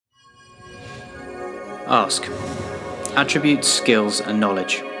A.S.K. Attributes, Skills and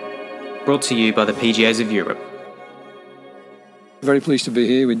Knowledge. Brought to you by the PGAs of Europe. Very pleased to be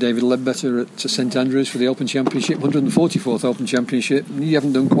here with David Leadbetter at St Andrews for the Open Championship, 144th Open Championship. You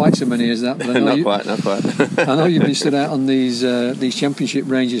haven't done quite so many as that, but I know not quite. I know you've been stood out on these championship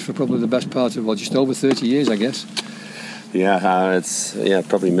ranges for probably the best part of just over 30 years, I guess. Yeah, it's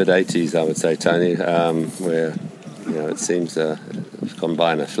probably mid-80s, I would say, Tony. Where it seems it's gone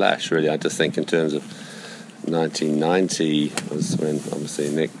by in a flash. Really, I just think in terms of 1990 was when obviously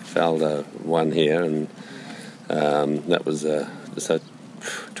Nick Faldo won here, and that was just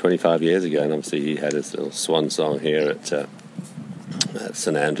 25 years ago, and obviously he had his little swan song here at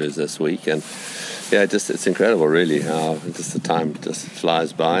St Andrews this week, and it's incredible really how just the time just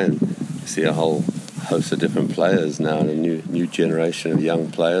flies by, and you see a whole host of different players now, and a new generation of young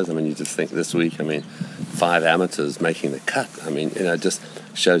players. I mean, you just think this week, 5 amateurs making the cut. It just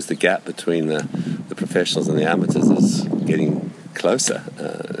shows the gap between the professionals and the amateurs is getting closer.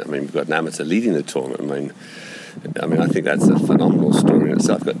 We've got an amateur leading the tournament. I think that's a phenomenal story in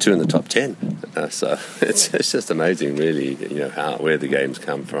itself. Got 2 in the top 10, so it's just amazing, really. Where the game's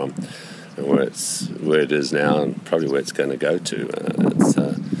come from, and where it is now, and probably where it's going to go to. It's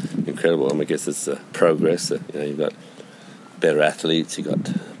incredible. I guess it's progress. You've got better athletes, you've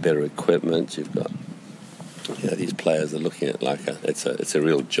got better equipment, you've got these players are looking at like it's a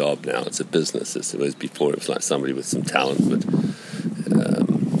real job now. It's a business. Whereas before it was like somebody with some talent would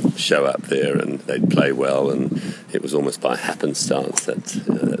show up there and they'd play well, and it was almost by happenstance that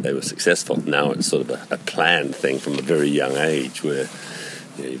they were successful. Now it's sort of a planned thing from a very young age, where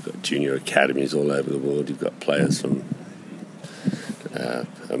you've got junior academies all over the world. You've got players from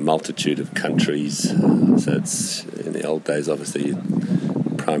a multitude of countries. So it's in the old days, obviously,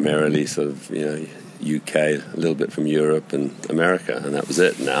 primarily sort of UK, a little bit from Europe and America, and that was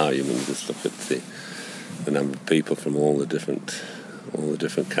it. Now you just look at the number of people from all the different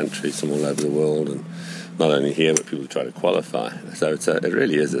countries from all over the world, and not only here, but people try to qualify. So it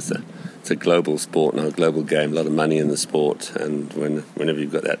really is. It's a global sport now, a global game. A lot of money in the sport, and whenever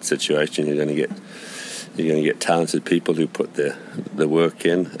you've got that situation, you're going to get talented people who put the work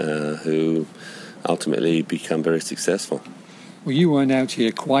in, who ultimately become very successful. Well, you weren't out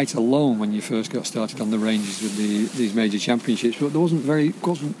here quite alone when you first got started on the ranges with these major championships, but there wasn't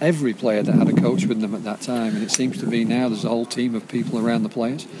every player that had a coach with them at that time, and it seems to be now there's a whole team of people around the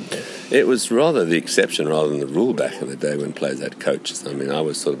players. It was rather the exception rather than the rule back in the day when players had coaches. I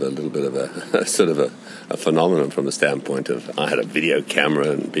was sort of a little bit of a phenomenon from the standpoint of I had a video camera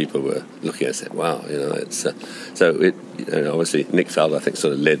and people were looking and said, wow, it's obviously Nick Faldo, I think,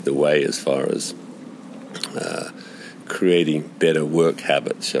 sort of led the way as far as creating better work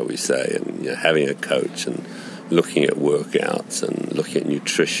habits, shall we say, and having a coach and looking at workouts and looking at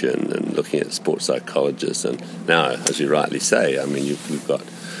nutrition and looking at sports psychologists. And now, as you rightly say,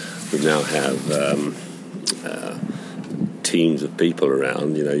 we now have teams of people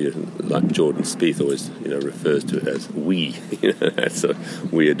around. Like Jordan Spieth always refers to it as we. So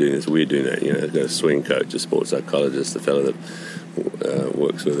we are doing this, we're doing that. I've got a swing coach, a sports psychologist, a fellow that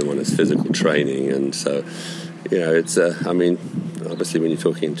works with him on his physical training, and so. It's obviously when you're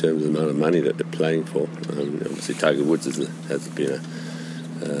talking in terms of the amount of money that they're playing for, obviously Tiger Woods has been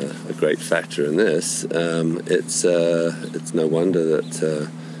a great factor in this. It's no wonder that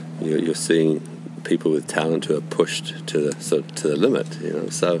you're seeing people with talent who are pushed to the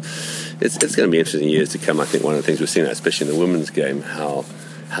limit. So it's going to be interesting years to come. I think one of the things we've seen, especially in the women's game, how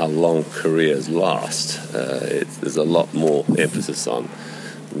long careers last. There's a lot more emphasis on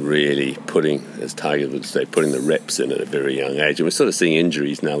really putting, as Tiger would say, putting the reps in at a very young age. And we're sort of seeing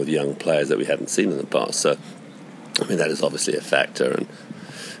injuries now with young players that we haven't seen in the past. So, that is obviously a factor. And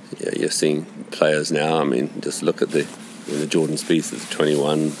you're seeing players now, just look at the Jordan Spieth is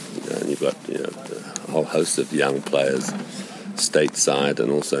 21, and you've got a whole host of young players stateside and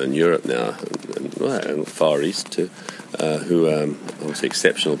also in Europe now, and Far East too, who are obviously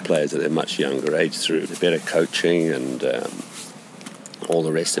exceptional players at a much younger age through better coaching and all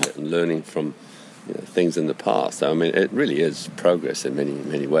the rest of it, and learning from things in the past. So it really is progress in many,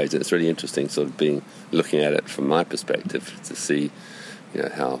 many ways, and it's really interesting sort of looking at it from my perspective to see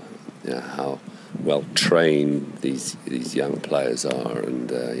how well trained these young players are, and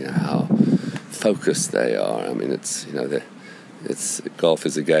how focused they are. It's golf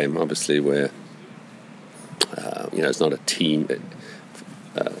is a game obviously where it's not a team.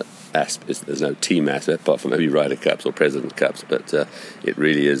 There's no team aspect apart from maybe Ryder Cups or President Cups, but it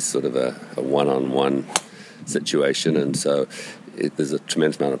really is sort of a one-on-one situation, and so there's a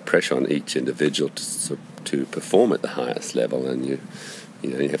tremendous amount of pressure on each individual to perform at the highest level, and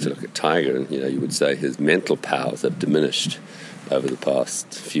you have to look at Tiger, and you would say his mental powers have diminished over the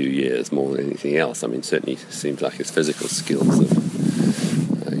past few years more than anything else. I mean, certainly seems like his physical skills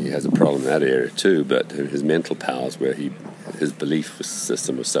he has a problem in that area too, but his mental powers, where his belief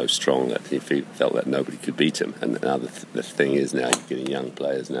system was so strong that he felt that nobody could beat him. And now the thing is, now you're getting young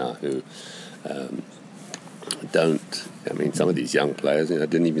players now who don't. I mean, some of these young players,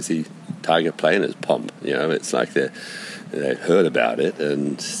 didn't even see Tiger playing his pomp. It's like they've heard about it,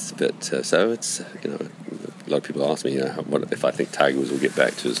 so it's a lot of people ask me, what if I think Tiger will get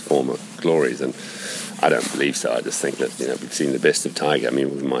back to his former glories, and I don't believe so. I just think that we've seen the best of Tiger. I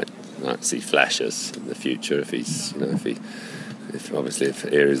mean, we might see flashes in the future if he's if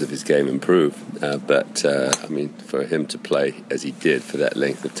areas of his game improve. But I mean, for him to play as he did for that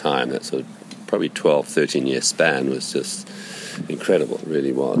length of time, that sort of probably 12, 13-year span, was just incredible. It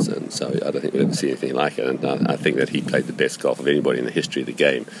really was. And so I don't think we'll ever see anything like it. And I think that he played the best golf of anybody in the history of the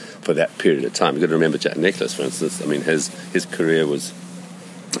game for that period of time. You've got to remember Jack Nicklaus, for instance. I mean, his career was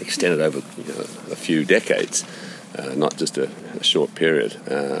extended over a few decades, not just a short period,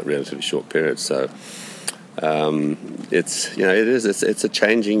 relatively short period. So it's a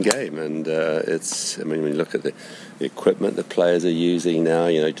changing game, and when you look at the equipment the players are using now,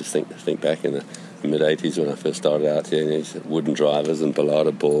 just think back in the mid-80s when I first started out here, wooden drivers and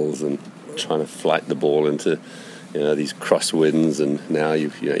balata balls and trying to flight the ball into these crosswinds, and now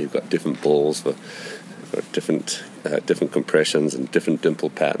you've got different balls for different compressions and different dimple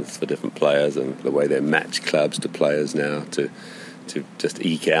patterns for different players, and the way they match clubs to players now to just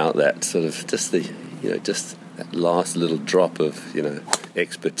eke out that sort of just that last little drop of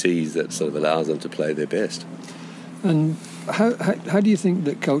expertise that sort of allows them to play their best. And how do you think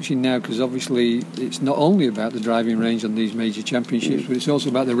that coaching now, because obviously it's not only about the driving range on these major championships, but it's also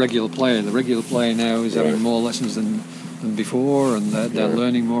about the regular player. The regular player now is having more lessons than before, and they're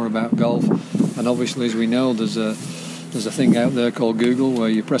learning more about golf. And obviously, as we know, there's a thing out there called Google where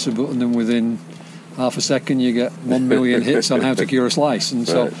you press a button and within half a second you get 1 million hits on how to cure a slice. And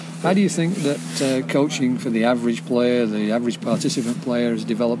so how do you think that coaching for the average player, the average participant player, has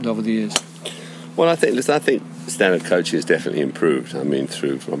developed over the years? Well, I think standard coaching has definitely improved. I mean,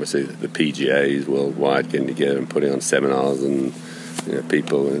 through obviously the PGAs worldwide getting together and putting on seminars, and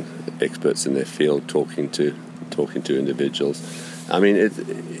people and experts in their field talking to individuals. I mean,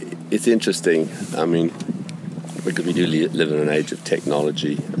 it's interesting. I mean, because we do live in an age of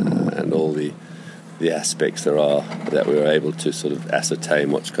technology and all the aspects there are that we are able to sort of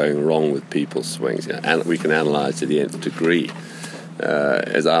ascertain what's going wrong with people's swings, and we can analyse to the nth degree.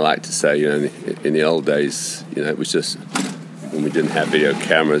 As I like to say, in the old days, it was just when we didn't have video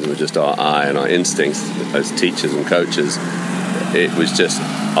cameras, it was just our eye and our instincts as teachers and coaches. It was just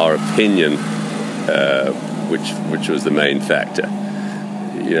our opinion, which was the main factor.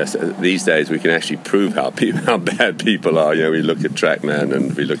 So these days we can actually prove how bad people are. We look at TrackMan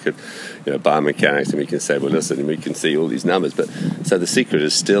and we look at biomechanics, and we can say, well, listen, we can see all these numbers. But so the secret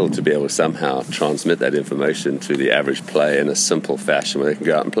is still to be able to somehow transmit that information to the average player in a simple fashion where they can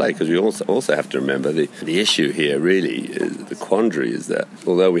go out and play. Because we also have to remember the issue here really is, the quandary is that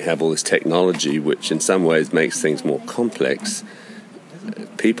although we have all this technology, which in some ways makes things more complex,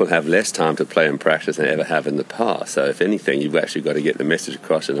 people have less time to play and practice than ever have in the past. So if anything, you've actually got to get the message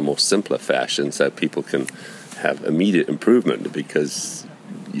across in a more simpler fashion so people can have immediate improvement, because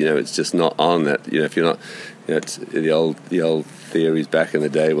it's just not on that. If you're not, it's the old theories back in the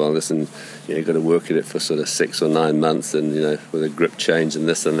day. Well, listen, you've got to work at it for sort of 6 or 9 months, and with a grip change and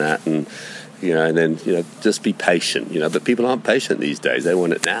this and that, and and then just be patient. But people aren't patient these days. They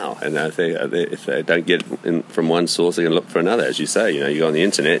want it now, and if they don't get it from one source, they can look for another. As you say, you go on the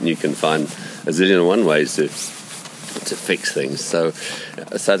internet and you can find a zillion and one ways to fix things. So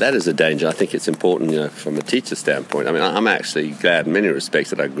that is a danger. I think it's important, from a teacher standpoint. I mean, I'm actually glad in many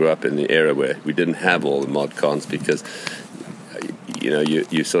respects that I grew up in the era where we didn't have all the mod cons, because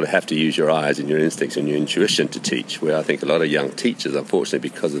you sort of have to use your eyes and your instincts and your intuition to teach. Where I think a lot of young teachers, unfortunately,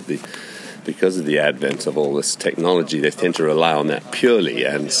 because of the advent of all this technology, they tend to rely on that purely,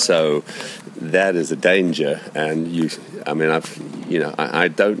 and so that is a danger. And I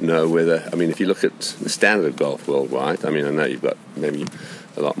don't know whether. I mean, if you look at the standard of golf worldwide, I mean, I know you've got maybe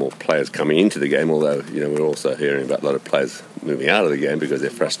a lot more players coming into the game, although we're also hearing about a lot of players moving out of the game because they're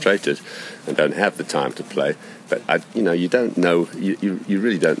frustrated and don't have the time to play. But you don't know. You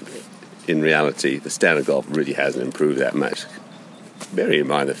really don't. In reality, the standard golf really hasn't improved that much. Bearing in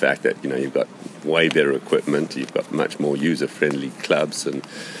mind the fact that you've got way better equipment, you've got much more user-friendly clubs, and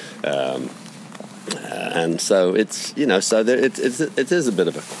And so it's, so there, it is a bit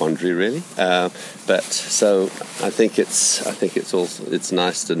of a quandary, really. But so I think it's also, it's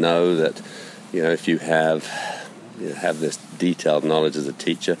nice to know that, if you have this detailed knowledge as a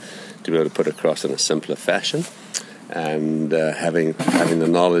teacher, to be able to put across in a simpler fashion, and having the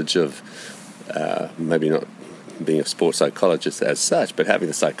knowledge of maybe not being a sports psychologist as such, but having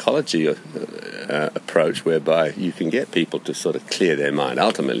the psychology approach whereby you can get people to sort of clear their mind.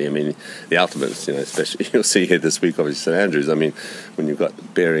 Ultimately, I mean, the ultimate, especially you'll see here this week, obviously, St Andrews. I mean, when you've got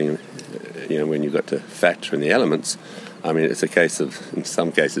when you've got to factor in the elements, I mean, it's a case of, in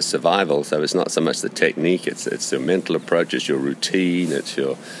some cases, survival. So it's not so much the technique; it's your mental approach, it's your routine, it's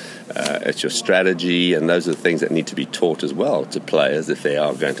your strategy, and those are the things that need to be taught as well to players if they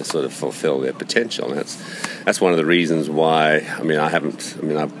are going to sort of fulfill their potential. And that's one of the reasons why.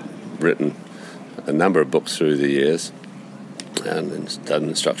 I've written a number of books through the years and done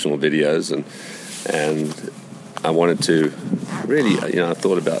instructional videos, and I wanted to really, I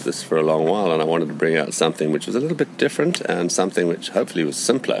thought about this for a long while, and I wanted to bring out something which was a little bit different and something which hopefully was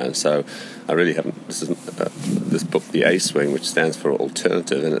simpler. And so I really haven't, this book, The A Swing, which stands for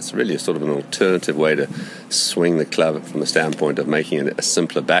alternative, and it's really a sort of an alternative way to swing the club from the standpoint of making it a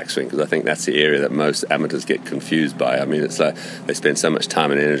simpler backswing, because I think that's the area that most amateurs get confused by. I mean, it's like they spend so much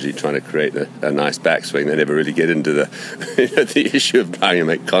time and energy trying to create a nice backswing, they never really get into the issue of trying to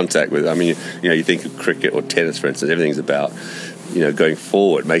make contact with it. I mean, you think of cricket or tennis, for instance, everything's about going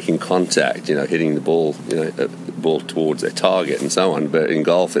forward, making contact, hitting the ball, ball towards their target and so on. But in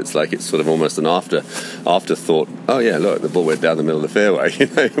golf, it's like it's sort of almost an afterthought. Oh yeah, look, the ball went down the middle of the fairway.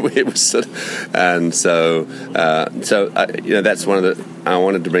 It was sort of, and so that's one of the. I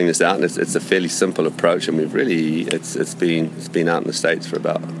wanted to bring this out, and it's a fairly simple approach, and we've really it's been out in the States for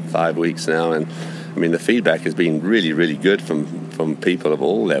about 5 weeks now, and I mean the feedback has been really, really good from people of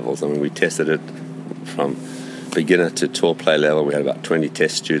all levels. I mean, we tested it from beginner to tour play level. We had about 20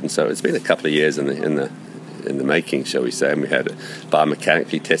 test students, so it's been a couple of years in the making, shall we say. And we had it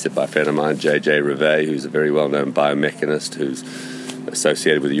biomechanically tested by a friend of mine, J.J. Rivet, who's a very well-known biomechanist who's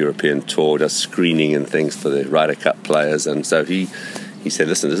associated with the European Tour, does screening and things for the Ryder Cup players. And so he said,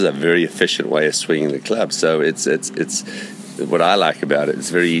 listen, this is a very efficient way of swinging the club. So it's what I like about it,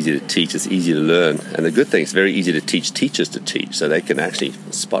 it's very easy to teach, it's easy to learn, and the good thing, it's very easy to teach teachers to teach, so they can actually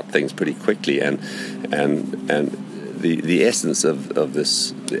spot things pretty quickly, and the essence of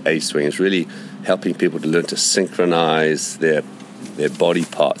this, the A swing, is really helping people to learn to synchronize their body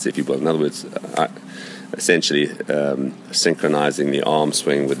parts, if you will. In other words, essentially synchronizing the arm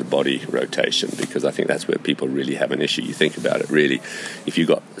swing with the body rotation, because I think that's where people really have an issue. You think about it, really, if you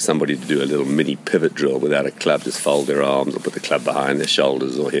got somebody to do a little mini pivot drill without a club, just fold their arms or put the club behind their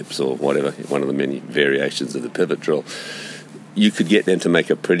shoulders or hips or whatever, one of the many variations of the pivot drill, you could get them to make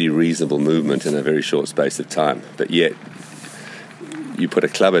a pretty reasonable movement in a very short space of time. But yet you put a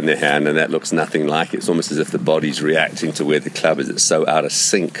club in their hand and that looks nothing like it. It's almost as if the body's reacting to where the club is. It's so out of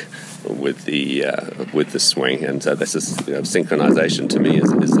sync with the swing, and so this is, synchronization to me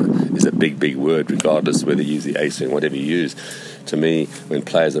is a big word, regardless whether you use the A swing, whatever you use. To me, when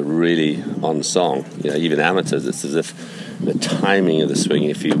players are really on song, even amateurs, it's as if the timing of the swing,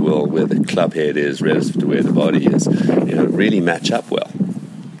 if you will, where the club head is relative to where the body is, really match up well.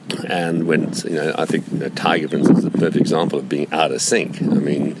 And when, I think Tiger, for instance, is a perfect example of being out of sync. I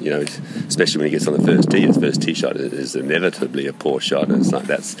mean, especially when he gets on the first tee, his first tee shot is inevitably a poor shot, and it's like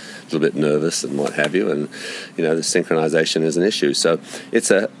that's a little bit nervous and what have you, and the synchronization is an issue. So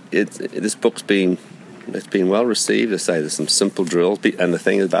this book's been well received. I say there's some simple drills, and the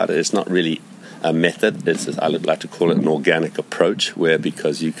thing about it, it's not really a method. I like to call it an organic approach, where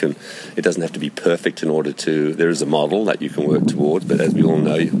because it doesn't have to be perfect in order to. There is a model that you can work towards, but as we all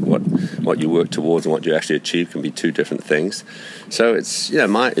know, what you work towards and what you actually achieve can be two different things. So it's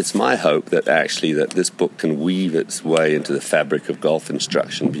my hope that this book can weave its way into the fabric of golf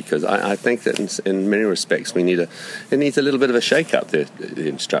instruction, because I think that in many respects it needs a little bit of a shake-up, the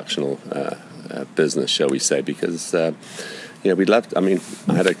instructional business, shall we say, because. We'd love to,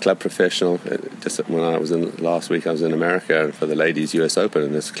 I had a club professional, just when last week I was in America for the ladies' US Open,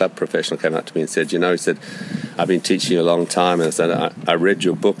 and this club professional came up to me and said, he said, I've been teaching you a long time, and I said, I read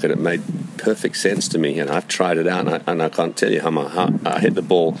your book and it made perfect sense to me, and I've tried it out, and I can't tell you how I hit the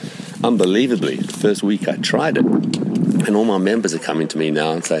ball unbelievably the first week I tried it. And all my members are coming to me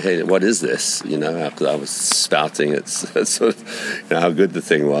now and say, hey, what is this? Because I was spouting it's sort of, how good the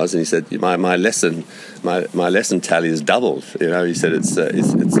thing was. And he said, my lesson tally is doubled. He said it's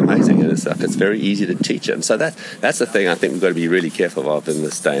amazing, and it's very easy to teach it. And so that's the thing I think we've got to be really careful of in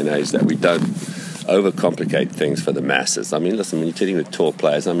this day and age, that we don't overcomplicate things for the masses. Listen, when you're dealing with tour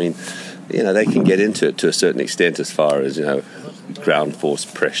players, they can get into it to a certain extent as far as, ground force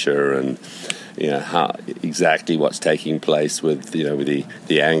pressure and, how exactly what's taking place with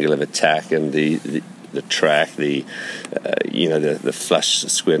the angle of attack and the track, the flush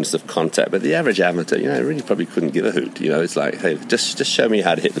squareness of contact. But the average amateur, really probably couldn't give a hoot. It's like, hey, just show me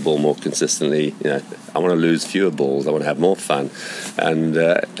how to hit the ball more consistently. I want to lose fewer balls. I want to have more fun. And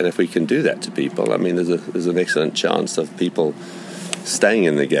if we can do that to people, I mean, there's an excellent chance of people staying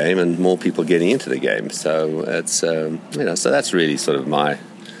in the game and more people getting into the game. So it's so that's really sort of my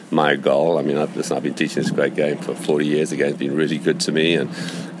goal. I mean, I've been teaching this great game for 40 years. The game's been really good to me,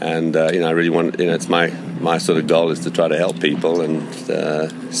 and I really want, it's my sort of goal is to try to help people and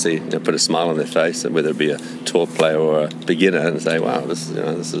see, put a smile on their face, and whether it be a tour player or a beginner, and say, wow, this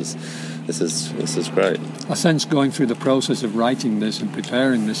is great. I sense going through the process of writing this and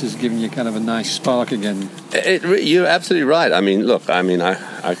preparing this is giving you kind of a nice spark again. You're absolutely right. I mean, look,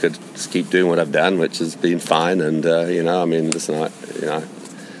 I could just keep doing what I've done, which has been fine, and listen,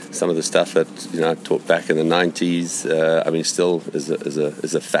 some of the stuff that I taught back in the 90s, still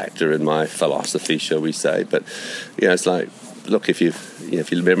is a factor in my philosophy, shall we say? But it's like, look, if you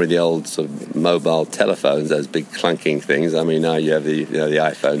remember the old sort of mobile telephones, those big clunking things. I mean, now you have the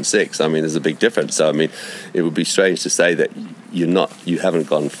iPhone 6. I mean, there's a big difference. So I mean, it would be strange to say that you haven't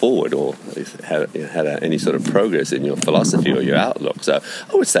gone forward or had any sort of progress in your philosophy or your outlook. So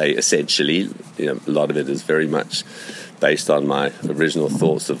I would say essentially, a lot of it is very much based on my original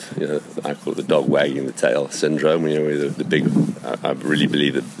thoughts of, I call it the dog wagging the tail syndrome. Where the big, I really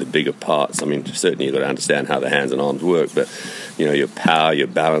believe that the bigger parts. I mean, certainly you've got to understand how the hands and arms work, but your power, your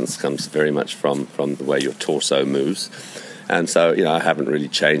balance comes very much from the way your torso moves. And so, I haven't really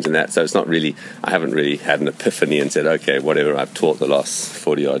changed in that. So it's not really, I haven't really had an epiphany and said, okay, whatever I've taught the last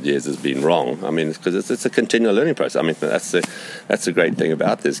 40-odd years has been wrong. I mean, because it's a continual learning process. I mean, that's the great thing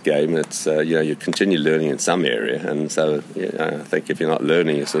about this game. It's, you continue learning in some area. And so, I think if you're not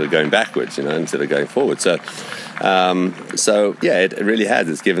learning, you're sort of going backwards, instead of going forward. So it really has.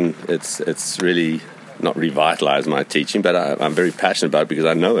 It's really not revitalize my teaching, but I'm very passionate about it because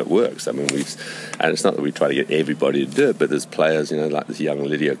I know it works. I mean, and it's not that we try to get everybody to do it, but there's players, like this young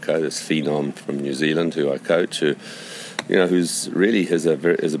A.S.K, this phenom from New Zealand who I coach, who's really is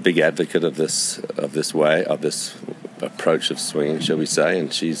a big advocate of this approach of swinging, shall we say,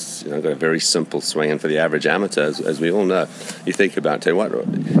 and she's got a very simple swing, and for the average amateur, as we all know, you think about it,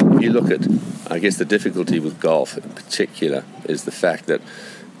 if you look at, I guess the difficulty with golf in particular is the fact that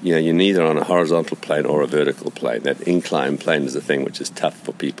you're neither on a horizontal plane or a vertical plane. That inclined plane is the thing which is tough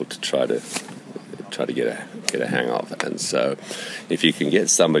for people to try to get a hang of. And so if you can get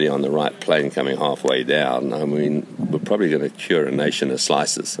somebody on the right plane coming halfway down, I mean, we're probably going to cure a nation of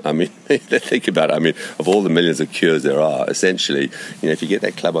slices. I mean, think about it. I mean, of all the millions of cures there are, essentially, if you get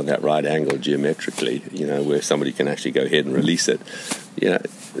that club on that right angle geometrically, where somebody can actually go ahead and release it,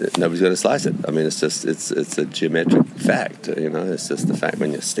 nobody's going to slice it. I mean, it's a geometric fact. It's just the fact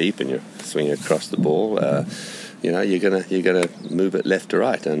when you're steep and you're swinging across the ball, you're gonna move it left to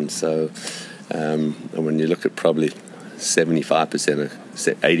right. And so, and when you look at probably 75% or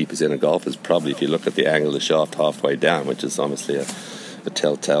 80% of golfers, probably if you look at the angle of the shaft halfway down, which is obviously a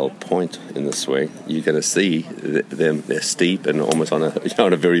telltale point in the swing, you're going to see them. They're steep and almost on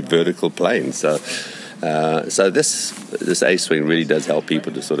a very vertical plane. So this A swing really does help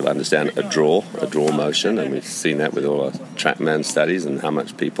people to sort of understand a draw motion, and we've seen that with all our TrackMan studies and how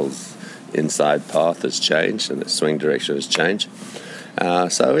much people's inside path has changed and the swing direction has changed.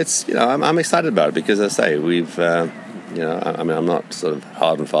 So it's I'm excited about it because, as I say, we've I'm not sort of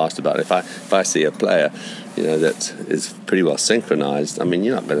hard and fast about it. If I see a player that is pretty well synchronized, I mean,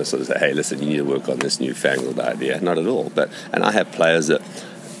 you're not going to sort of say, hey, listen, you need to work on this newfangled idea. Not at all. And I have players that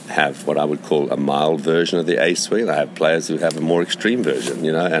have what I would call a mild version of the A swing. I have players who have a more extreme version,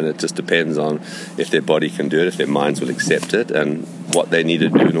 and it just depends on if their body can do it, if their minds will accept it, and what they need to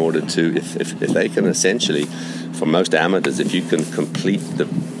do in order to, if they can essentially, for most amateurs, if you can complete the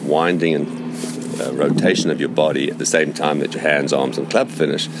winding and rotation of your body at the same time that your hands, arms, and club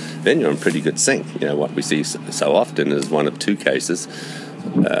finish, then you're in pretty good sync. What we see so often is one of two cases.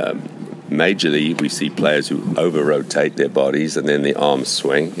 Majorly, we see players who over-rotate their bodies and then the arms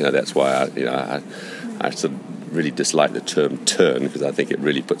swing. That's why I sort of really dislike the term turn, because I think it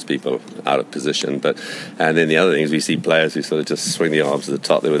really puts people out of position. And then the other thing is we see players who sort of just swing the arms to the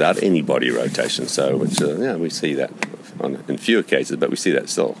top there without any body rotation. So, we see that in fewer cases, but we see that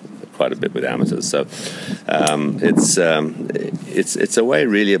still quite a bit with amateurs. So it's a way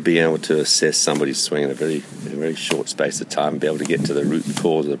really of being able to assess somebody's swing in a very short space of time, be able to get to the root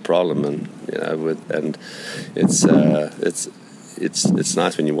cause of the problem, and it's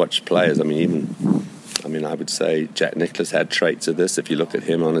nice when you watch players. I mean, I would say Jack Nicklaus had traits of this. If you look at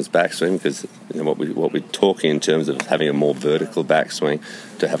him on his backswing, because what we're talking in terms of having a more vertical backswing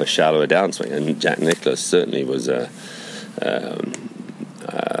to have a shallower downswing, and Jack Nicklaus certainly was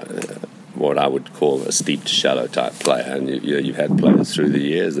what I would call a steep to shallow type player. And you've had players through the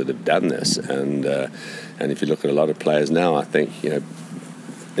years that have done this, and if you look at a lot of players now, I think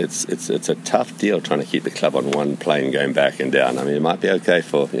it's a tough deal trying to keep the club on one plane going back and down. I mean, it might be okay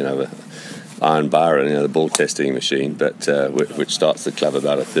for Iron Byron, the ball testing machine, but which starts the club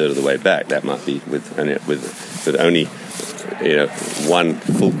about a third of the way back. That might be with only one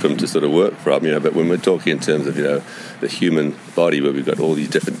fulcrum to sort of work from. But when we're talking in terms of the human body, where we've got all these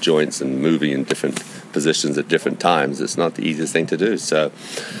different joints and moving in different positions at different times, it's not the easiest thing to do. So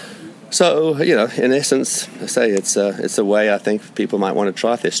in essence, I say it's a way I think people might want to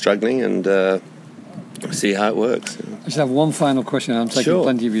try if they're struggling and see how it works. I just have one final question. I'm taking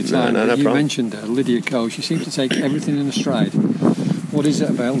plenty of your time. No you problem. mentioned Lydia. She seems to take everything in a stride. What is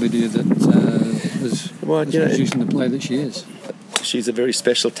it about Lydia that is producing the player that she is? She's a very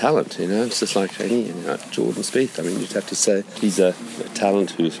special talent. It's just like any Jordan Spieth. I mean, you'd have to say he's a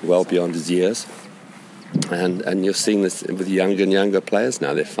talent who's well beyond his years. And you're seeing this with younger and younger players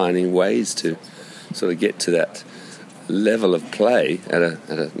now. They're finding ways to sort of get to that level of play at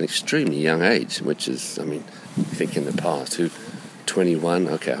an extremely young age, which is, I mean, I think in the past, 21,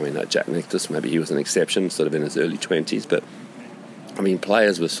 okay, I mean, like Jack Nicklaus, maybe he was an exception, sort of in his early 20s, but, I mean,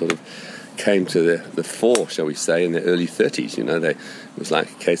 players were sort of came to the fore, shall we say, in their early 30s, it was like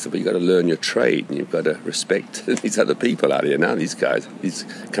a case of, you've got to learn your trade, and you've got to respect these other people out here. Now these guys, he's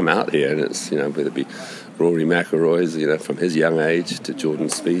come out here, and it's, whether it be Rory McIlroy's, from his young age, to Jordan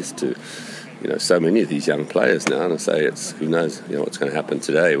Spieth, to so many of these young players now, and I say it's, who knows, what's going to happen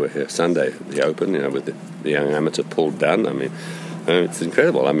today. We're here Sunday at the Open, with the young amateur Paul Dunn. I mean, it's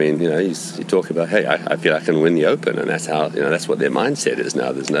incredible. I mean, you talk about, hey, I feel I can win the Open, and that's how, that's what their mindset is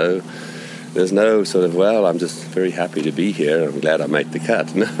now. There's no sort of, well, I'm just very happy to be here, I'm glad I made the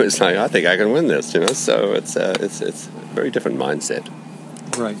cut. No, it's like, I think I can win this, so it's a very different mindset.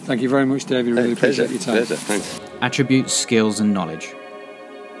 Great. Thank you very much, David. Really appreciate your time. Pleasure. Thanks. Attributes, skills and knowledge.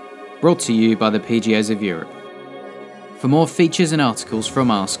 Brought to you by the PGAs of Europe. For more features and articles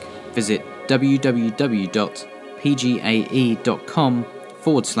from A.S.K, visit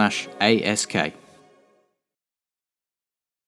www.pgae.com/ASK.